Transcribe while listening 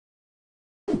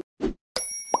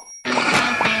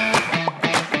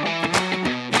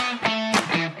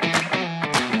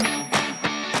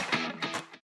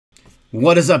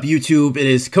What is up, YouTube? It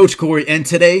is Coach Cory, and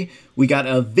today we got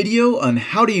a video on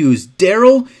how to use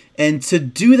Darryl. And to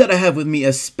do that, I have with me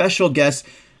a special guest.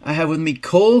 I have with me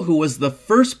Cole, who was the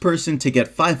first person to get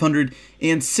 500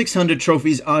 and 600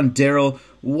 trophies on Darryl.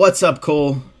 What's up,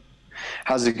 Cole?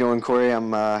 How's it going, Cory?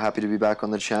 I'm happy to be back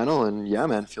on the channel, and yeah,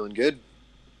 man, feeling good.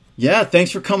 Yeah,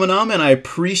 thanks for coming on, man. I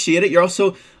appreciate it. You're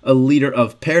also a leader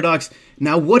of Paradox.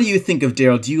 Now, what do you think of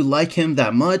Darryl? Do you like him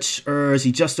that much, or is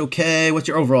he just okay? What's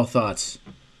your overall thoughts?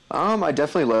 I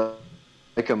definitely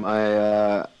like him.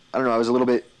 I don't know. I was a little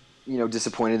bit,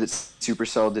 disappointed that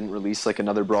Supercell didn't release like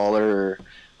another brawler,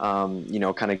 or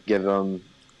kind of give him,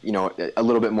 a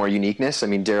little bit more uniqueness. I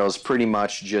mean, Darryl's pretty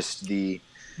much just the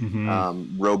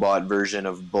robot version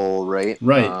of Bull, right?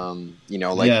 Right.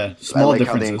 Yeah, small I like differences.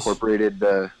 how they incorporated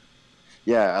the.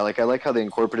 Yeah, I like how they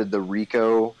incorporated the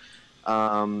Rico,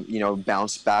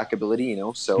 bounce back ability.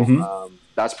 So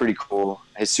that's pretty cool.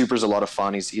 His super's a lot of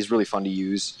fun. He's really fun to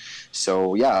use.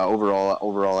 So yeah,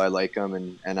 overall I like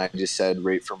him, and I just said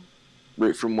right from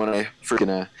when I first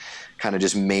gonna kind of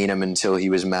just main him until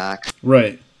he was max.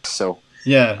 Right. So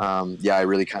yeah, I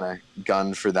really kind of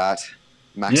gunned for that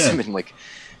max him in like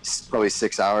probably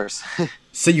 6 hours.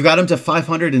 So you got him to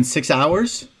 500 in 6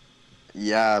 hours?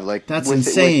 Yeah, like that's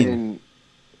insane.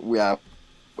 Yeah,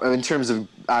 in terms of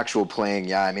actual playing,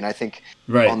 yeah. I mean, I think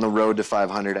on the road to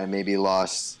 500, I maybe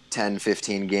lost 10,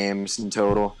 15 games in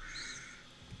total.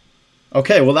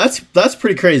 Okay, well, that's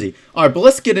pretty crazy. All right, but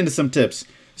let's get into some tips.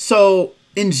 So,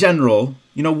 in general,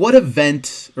 what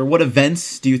event or what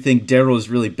events do you think Darryl is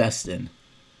really best in?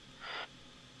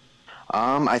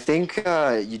 I think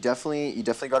you definitely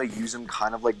got to use him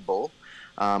kind of like Bull.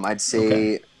 I'd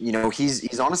say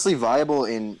he's honestly viable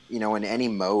in in any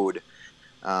mode.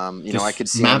 I could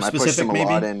see him. I pushed him a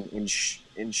lot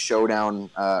in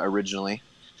showdown originally.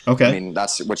 Okay. I mean,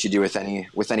 that's what you do with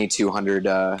any 200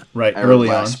 right early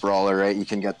on brawler, right? You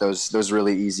can get those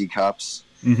really easy cups.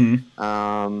 Yeah,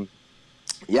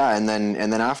 and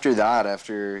then after that,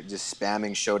 after just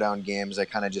spamming showdown games, I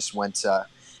kind of just went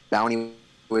bounty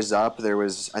was up. There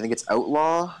was, I think it's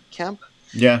Outlaw Camp.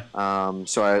 Yeah.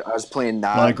 So I was playing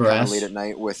that kind of late at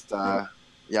night with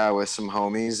with some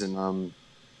homies, and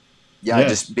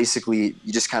just basically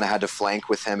you just kind of had to flank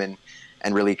with him and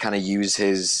really kind of use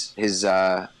his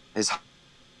high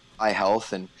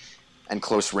health and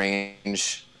close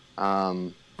range.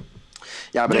 But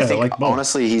I think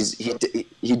honestly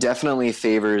he definitely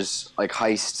favors like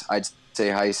Heist. I'd say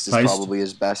Heist is probably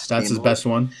his best. That's his best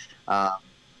one.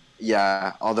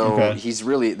 Yeah, although he's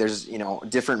really there's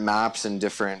different maps and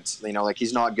different like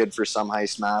he's not good for some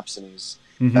Heist maps and he's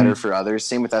better for others.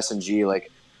 Same with SNG.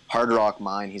 Like Hard Rock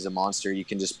Mine, he's a monster. You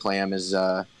can just play him as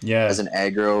an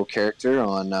aggro character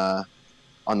on the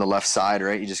left side,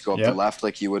 right? You just go up the left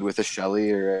like you would with a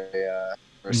Shelly or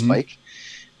a Spike,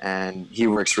 and he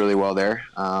works really well there.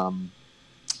 The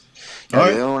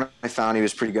other one I found he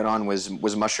was pretty good on was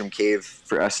Mushroom Cave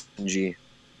for SNG.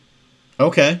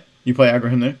 Okay, you play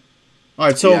aggro him there. All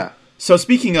right, so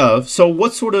speaking of,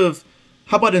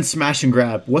 how about in Smash and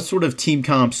Grab? What sort of team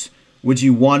comps would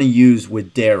you want to use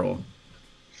with Darryl?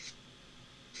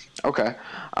 Okay.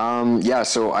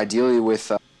 So ideally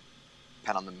with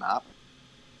pen on the map.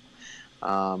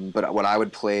 But what I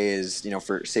would play is,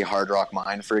 for say Hard Rock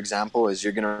Mine, for example, is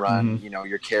you're gonna run,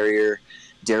 your carrier,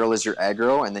 Darryl is your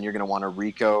aggro, and then you're gonna want a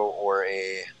Rico or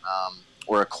a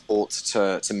Colt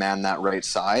to man that right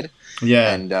side.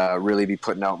 Yeah. And really be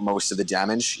putting out most of the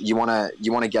damage. You wanna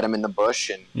get him in the bush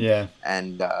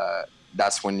and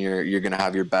that's when you're gonna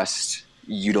have your best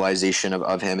utilization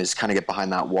of him is kind of get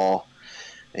behind that wall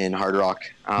in Hard Rock.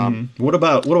 What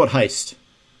about Heist?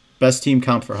 Best team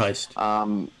comp for Heist?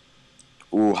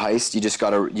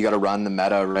 Heist, you gotta run the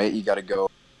meta, right? You gotta go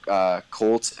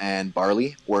Colt and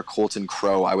Barley or Colt and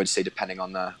Crow, I would say, depending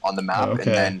on the map. And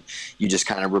then you just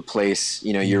kind of replace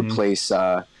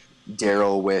Darryl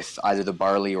with either the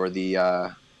Barley or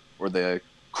the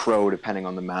Crow, depending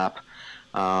on the map.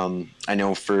 I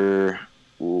know for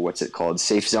what's it called,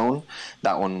 Safe Zone,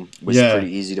 that one was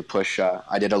pretty easy to push.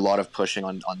 I did a lot of pushing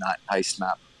on that Heist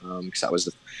map because that was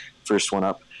the first one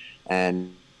up,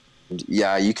 and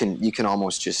yeah, you can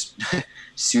almost just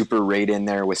super raid in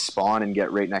there with spawn and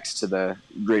get right next to the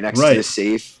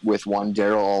safe with one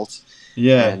Darryl ult.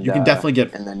 Yeah, and, you can definitely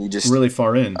get and then you just really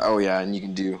far in. Oh yeah, and you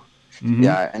can do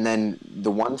and then the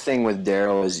one thing with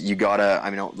Darryl is you gotta,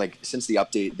 like since the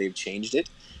update they've changed it,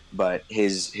 but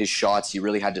his shots you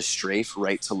really had to strafe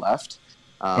right to left.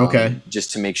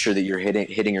 Just to make sure that you're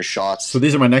hitting your shots. So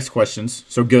these are my next questions.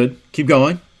 So good, keep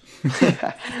going.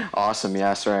 Awesome.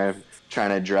 Yeah, sorry, I'm trying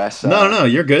to address. No,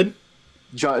 you're good.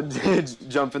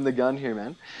 Jumping the gun here,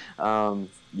 man.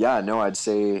 yeah, no, I'd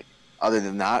say other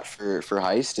than that for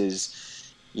heist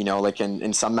is, like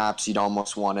in some maps you'd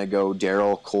almost want to go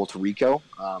Darryl, Colt, Rico.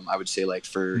 I would say like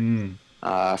for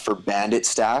Bandit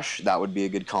Stash, that would be a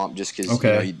good comp just because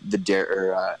Okay. the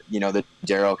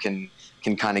Darryl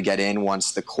can kind of get in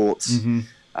once the Colts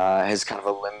has kind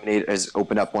of has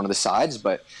opened up one of the sides.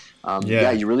 But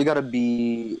yeah, you really got to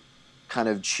be kind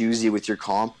of choosy with your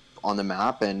comp on the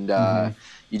map, and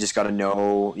you just got to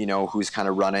know who's kind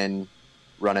of running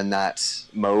that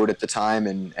mode at the time,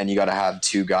 and you got to have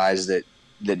two guys that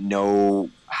know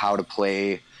how to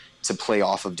play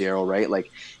off of Darryl, right?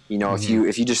 Like,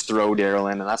 if you just throw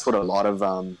Darryl in, and that's what a lot of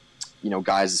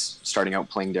guys starting out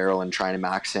playing Darryl and trying to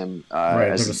max him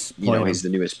as he's the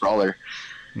newest brawler.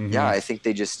 Yeah, I think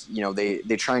they just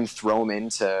they try and throw him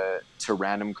into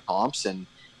random comps, and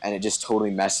it just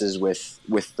totally messes with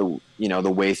the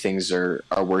the way things are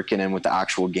working and with the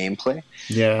actual gameplay.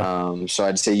 Yeah. So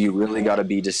I'd say you really got to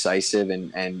be decisive,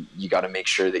 and you got to make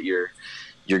sure that your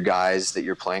guys that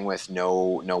you're playing with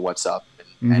know what's up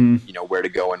and where to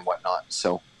go and whatnot.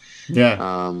 So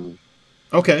yeah.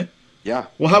 Okay. Yeah.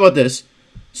 Well, how about this?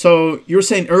 So you were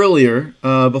saying earlier,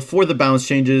 before the balance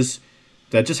changes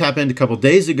that just happened a couple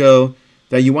days ago,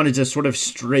 that you wanted to sort of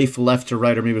strafe left to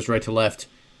right, or maybe it was right to left.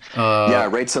 Yeah,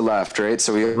 right to left, right?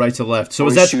 So right to left. So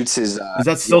is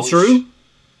that still true?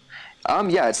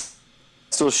 Yeah, it's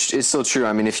still true.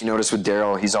 I mean, if you notice with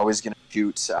Darryl, he's always going to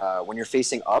shoot when you're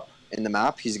facing up in the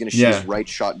map. He's going to shoot his right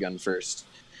shotgun first,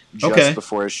 just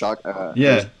before his shot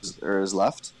or his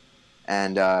left.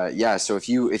 And so if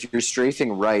you're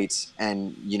strafing right,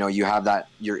 and you have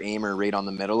your aimer right on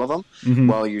the middle of them,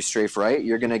 while you strafe right,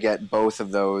 you're going to get both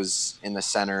of those in the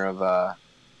center of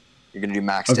you're going to do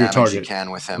max damage you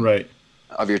can with him, right?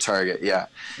 Of your target, yeah.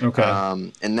 Okay.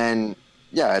 And then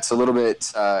it's a little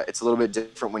bit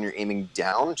different when you're aiming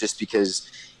down, just because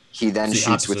he then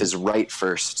shoots with his right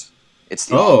first. It's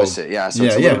the opposite, yeah. So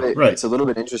it's a little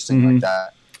bit interesting like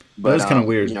that. But that's kind of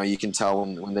weird. You can tell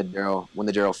when the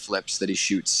Darryl flips that he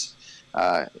shoots,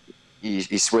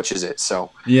 he switches it.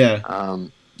 So yeah.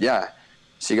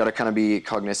 So you got to kind of be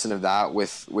cognizant of that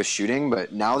with shooting.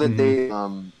 But now that they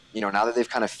now that they've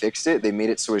kind of fixed it, they made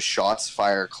it so his shots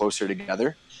fire closer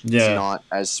together. Yeah. It's not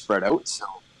as spread out. So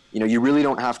you really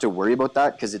don't have to worry about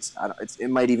that, because it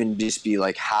might even just be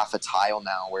like half a tile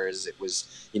now, whereas it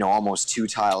was almost 2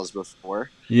 tiles before.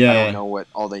 Yeah. I don't know what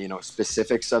all the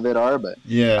specifics of it are, but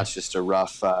that's just a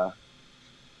rough kind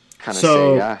of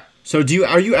say. Yeah. So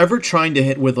are you ever trying to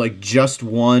hit with like just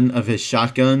one of his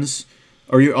shotguns,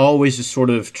 or are you always just sort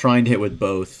of trying to hit with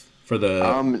both for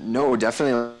the? No,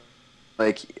 definitely.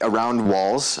 Like around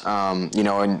walls, and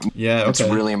it's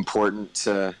really important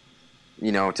to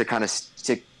to kind of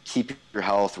to keep your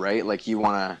health, right? Like you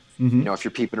want to, if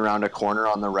you're peeping around a corner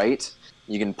on the right,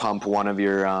 you can pump one of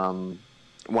your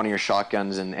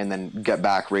shotguns and then get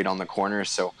back right on the corner.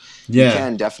 So you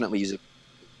can definitely use it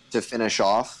to finish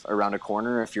off around a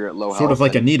corner if you're at low health. Sort of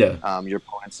like Anita. Your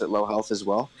opponent's at low health as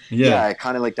well. Yeah,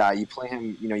 kind of like that. You play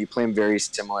him very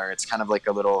similar. It's kind of like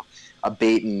a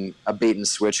bait and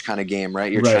switch kind of game,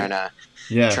 right? You're trying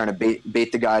to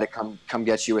bait the guy to come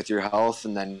get you with your health,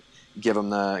 and then give him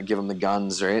the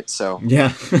guns, right? So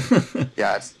yeah,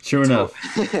 it's true enough.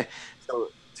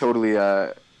 Totally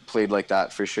played like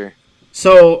that for sure.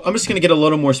 So I'm just gonna get a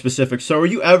little more specific. So are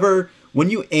you ever, when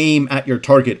you aim at your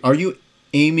target, are you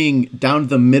aiming down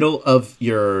the middle of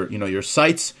your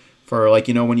sights for like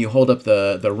when you hold up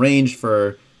the range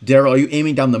for Darryl? Are you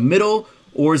aiming down the middle,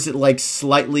 or is it like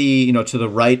slightly to the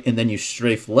right and then you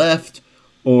strafe left,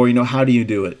 or how do you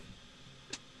do it?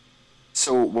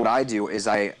 So what I do is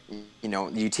you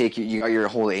got your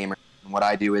whole aimer. What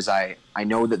I do is I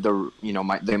know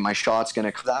that my shot's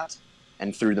gonna come that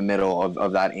and through the middle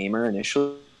of that aimer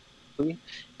initially,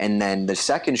 and then the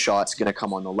second shot's gonna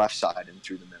come on the left side and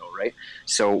through the middle, right?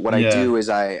 So what I do is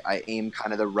I aim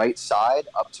kind of the right side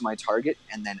up to my target,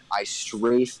 and then I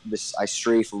strafe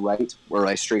right, or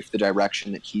I strafe the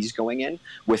direction that he's going in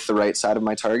with the right side of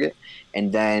my target,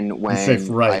 and then when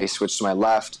I switch to my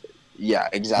left, yeah,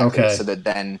 exactly. Okay. So that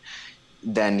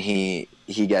then he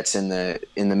gets in the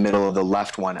middle of the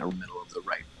left one or middle of the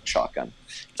right shotgun.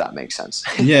 If that makes sense.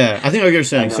 Yeah, I think I what you're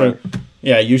saying. So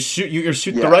yeah, you shoot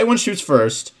the right one shoots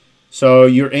first. So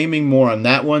you're aiming more on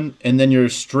that one, and then you're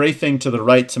strafing to the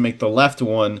right to make the left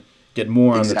one get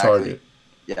more on the target.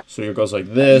 Yeah. So it goes like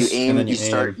this, and then you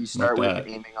start with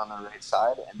aiming on the right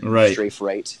side, and then you strafe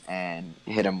right and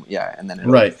hit him. Yeah, and then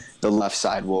the left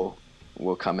side will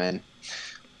come in.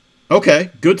 Okay,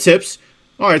 good tips.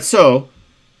 All right, so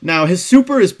now his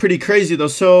super is pretty crazy though.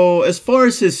 So as far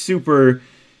as his super,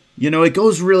 it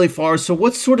goes really far. So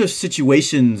what sort of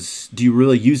situations do you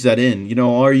really use that in?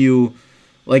 Are you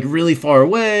like really far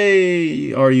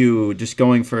away? Are you just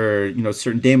going for,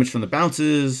 certain damage from the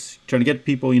bounces, trying to get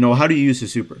people? How do you use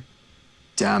his super?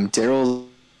 Damn,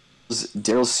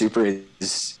 Darryl's super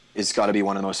is got to be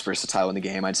one of the most versatile in the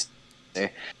game, I'd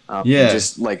say.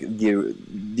 Just like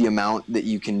the amount that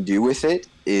you can do with it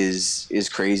is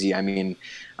crazy. I mean,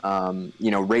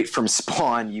 right from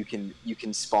spawn, you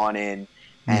can spawn in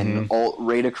and ult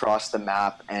right across the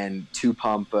map and two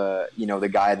pump, the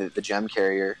guy the gem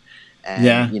carrier,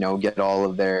 and get all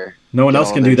of their. No one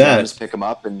else can do that. Gems, pick them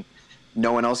up, and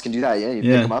no one else can do that. Yeah, you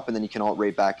pick them up and then you can ult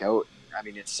right back out. I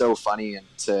mean, it's so funny and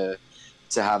to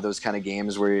have those kind of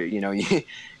games where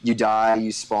you die,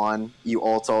 you spawn, you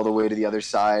ult all the way to the other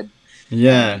side,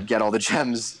 get all the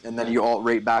gems, and then you ult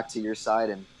right back to your side,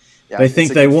 and they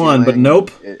think they won, but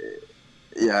nope.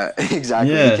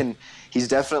 Exactly. Yeah. He's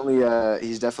definitely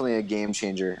a game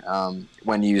changer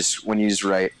when used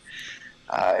right.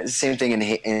 Same thing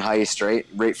in heist, right?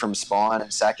 Right from spawn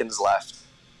and seconds left.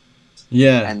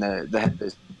 Yeah. And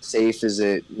the safe is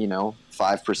at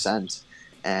 5%.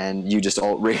 And you just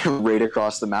ult right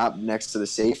across the map next to the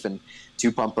safe and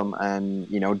two pump them, and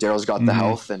Darryl's got the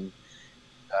health, and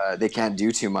they can't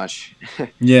do too much.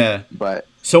 Yeah. But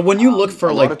so when you look for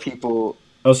a lot of people.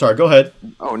 Oh, sorry. Go ahead.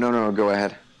 Oh no, go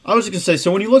ahead. I was just gonna say.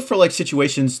 So when you look for like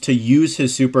situations to use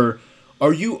his super,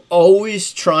 are you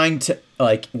always trying to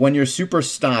when your super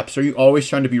stops? Are you always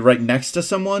trying to be right next to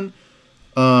someone,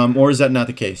 or is that not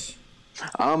the case?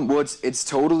 Well, it's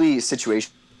totally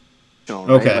situational. Right?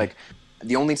 Okay. Like,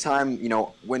 the only time,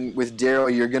 when with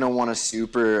Darryl, you're going to want to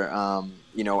super,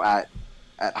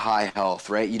 at high health,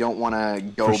 right? You don't want to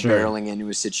go barreling into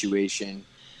a situation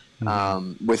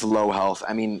with low health.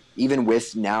 I mean, even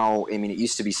with now, it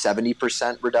used to be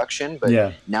 70% reduction, but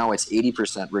now it's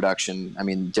 80% reduction. I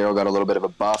mean, Darryl got a little bit of a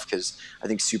buff because I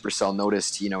think Supercell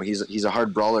noticed, he's a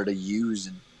hard brawler to use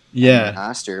and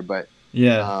master. But,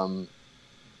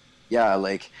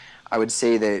 like, I would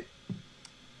say that,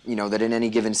 that in any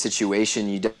given situation,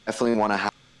 you definitely want to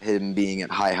have him being at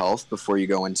high health before you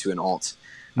go into an ult.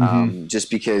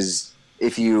 Just because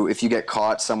if you get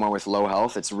caught somewhere with low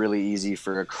health, it's really easy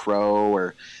for a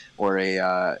Crow or a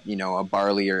a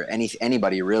Barley or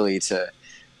anybody really to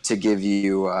give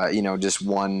you just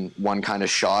one kind of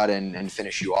shot and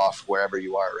finish you off wherever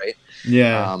you are, right?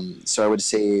 Yeah. So I would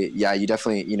say, you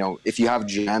definitely, if you have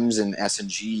gems in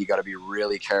SNG, you got to be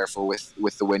really careful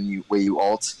with the way you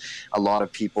ult. A lot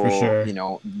of people,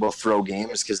 will throw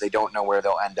games because they don't know where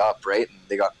they'll end up, right? And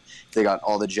they got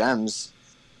all the gems.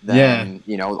 Then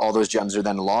all those gems are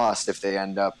then lost if they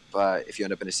end up if you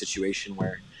end up in a situation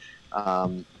where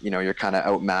you're kind of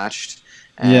outmatched.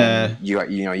 And you got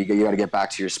to get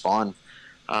back to your spawn.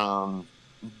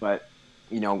 But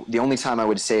the only time I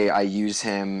would say I use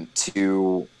him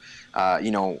to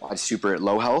I super at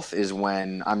low health is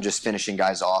when I'm just finishing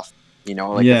guys off. If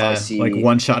I see like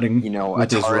one-shotting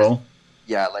with his roll.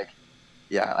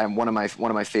 And one of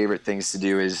my favorite things to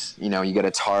do is you get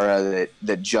a Tara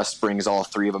that just brings all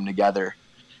three of them together,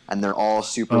 and they're all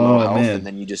super low health, and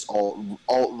then you just all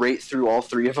right through all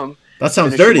three of them. That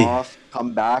sounds dirty. Off,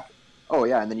 come back. Oh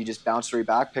yeah, and then you just bounce right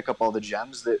back, pick up all the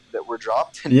gems that were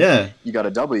dropped, and you got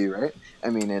a W, right? I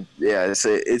mean,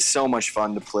 it's so much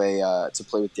fun to play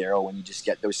with Darryl when you just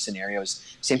get those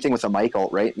scenarios. Same thing with a Mike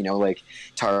ult, right? Like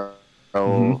Taro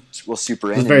will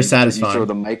super in. It's very satisfying. You throw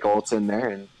the Mike ult in there,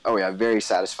 and very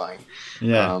satisfying.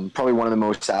 Yeah. Probably one of the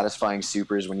most satisfying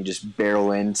supers when you just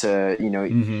barrel into,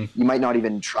 you might not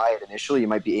even try it initially. You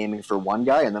might be aiming for one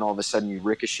guy, and then all of a sudden you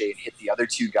ricochet and hit the other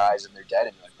two guys, and they're dead.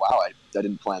 And you're like, wow, I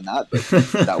didn't plan that, but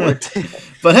that worked.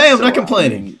 But hey, I'm not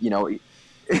complaining.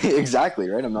 Exactly,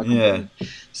 right? I'm not complaining.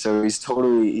 So he's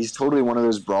totally one of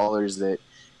those brawlers that,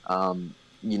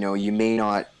 you may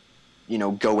not,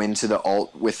 go into the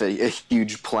ult with a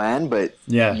huge plan, but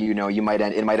it might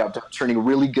end up turning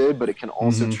really good, but it can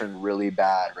also turn really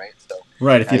bad, right? So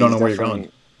if you don't know where you're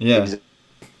going.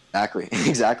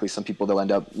 Exactly. Some people, they'll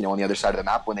end up on the other side of the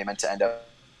map when they meant to end up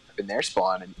in their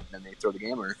spawn, and then they throw the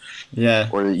game, or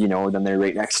then they're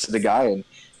right next to the guy, and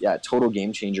total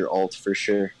game changer ult for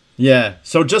sure.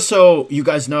 So just so you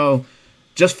guys know,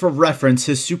 just for reference,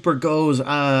 his super goes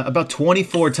about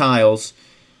 24 tiles.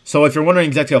 So if you're wondering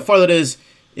exactly how far that is,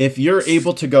 if you're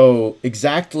able to go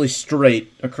exactly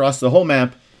straight across the whole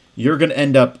map, you're going to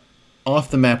end up off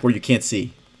the map where you can't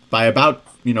see by about,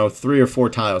 3 or 4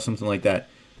 tiles, something like that.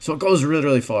 So it goes really,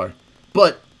 really far.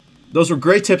 But those were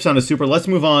great tips on the super. Let's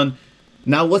move on.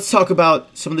 Now let's talk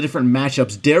about some of the different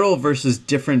matchups. Darryl versus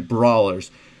different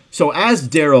brawlers. So as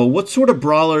Darryl, what sort of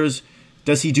brawlers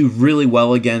does he do really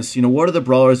well against? You know, what are the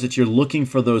brawlers that you're looking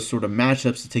for those sort of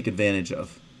matchups to take advantage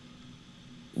of?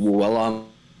 Well,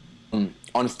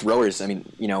 on throwers, I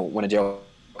mean, you know, when a Darryl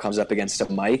comes up against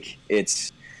a Mike,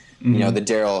 it's, you know, the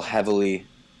Darryl heavily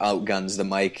outguns the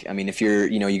Mike. I mean, if you're,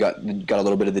 you know, you got a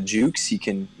little bit of the jukes, he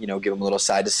can, you know, give him a little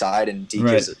side to side and deke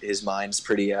his mines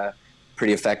pretty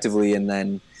effectively, and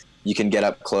then you can get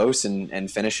up close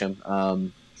and finish him.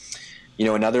 You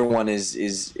know, another one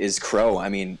is Crow. I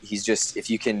mean, he's just, if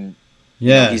you can, you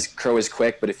know, Crow is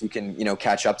quick, but if you can, you know,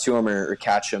 catch up to him or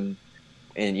catch him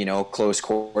in, you know, close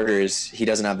quarters, he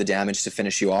doesn't have the damage to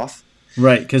finish you off.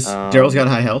 Right, because Darryl's got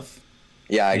high health.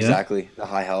 Yeah, exactly. The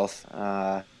high health.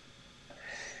 Yeah,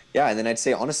 and then I'd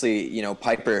say, honestly, you know,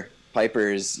 Piper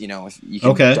is, you know, if you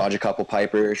can dodge a couple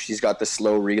Piper. She's got the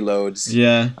slow reloads.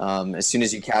 Yeah. As soon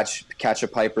as you catch a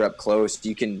Piper up close,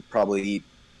 you can probably eat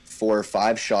 4 or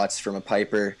 5 shots from a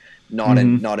Piper, not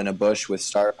in a bush with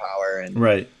star power,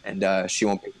 and she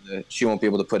won't be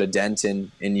able to put a dent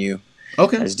in you.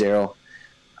 As Darryl.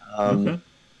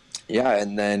 Yeah,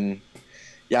 and then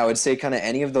I would say kind of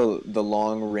any of the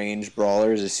long range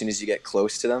brawlers, as soon as you get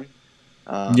close to them,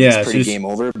 it's pretty game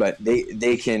over. But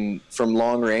they can, from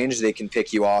long range, they can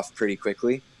pick you off pretty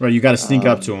quickly. Right, you got to sneak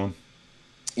up to them.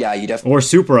 Yeah, you definitely, or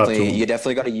super up to them. You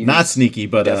definitely got to use, not sneaky,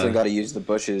 but definitely got to use the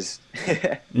bushes.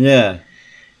 Yeah.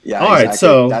 Yeah. All right,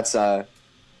 so that's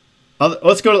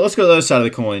let's go to the other side of the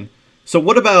coin. So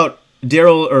what about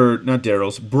Darryl, or not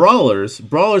Darryl's, brawlers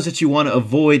that you want to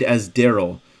avoid as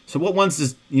Darryl? So what ones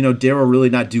does, you know, Darryl really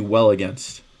not do well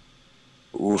against?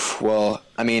 Oof. Well,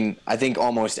 I mean, I think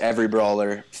almost every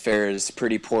brawler fares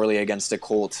pretty poorly against a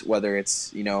Colt, whether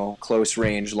it's, you know, close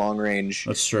range, long range.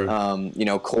 That's true. You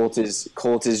know, Colt is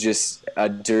just a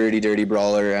dirty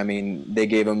brawler. I mean, they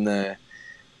gave him the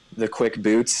quick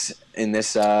boots in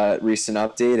this recent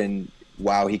update, and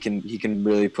wow, he can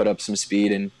really put up some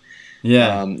speed and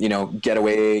you know, get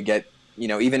away, you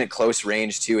know, even at close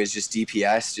range too, is just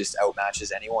DPS, just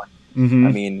outmatches anyone. I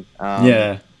mean,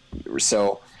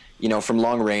 so, you know, from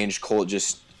long range, Colt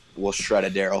just will shred a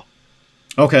Darryl.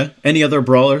 Okay. Any other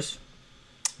brawlers?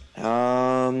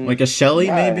 Like a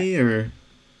Shelly maybe, or?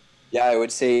 Yeah, I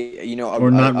would say, you know,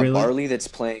 a Barley that's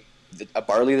playing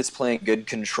good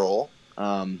control.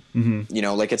 You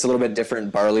know, like it's a little bit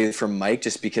different Barley from Mike,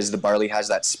 just because the Barley has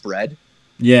that spread.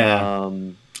 Yeah.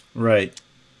 Right.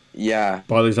 Yeah.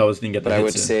 Barley's always going to get the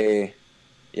hits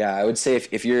I would say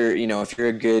if you're, you know,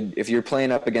 if you're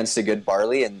playing up against a good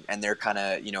Barley and they're kind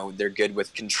of, you know, they're good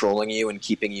with controlling you and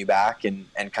keeping you back and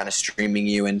kind of streaming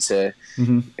you into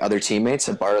other teammates,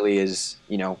 a Barley is,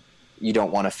 you know, you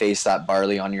don't want to face that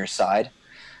Barley on your side.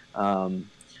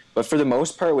 But for the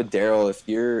most part with Darryl, if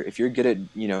you're good at,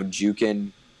 you know,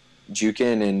 juking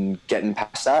and getting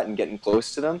past that and getting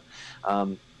close to them,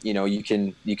 you know, you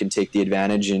can take the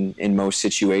advantage in most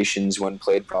situations when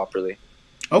played properly.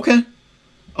 Okay.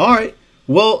 All right.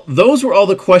 Well, those were all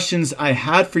the questions I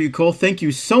had for you, Cole. Thank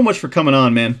you so much for coming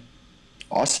on, man.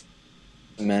 Awesome,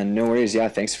 man. No worries. Yeah,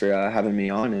 thanks for having me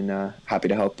on, and happy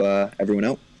to help everyone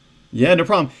out. Yeah, no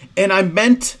problem. And I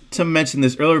meant to mention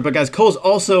this earlier, but guys, Cole's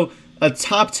also a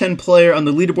top 10 player on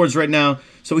the leaderboards right now,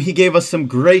 so he gave us some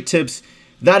great tips.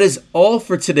 That is all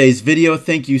for today's video.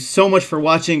 Thank you so much for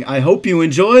watching. I hope you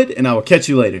enjoyed, and I will catch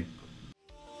you later.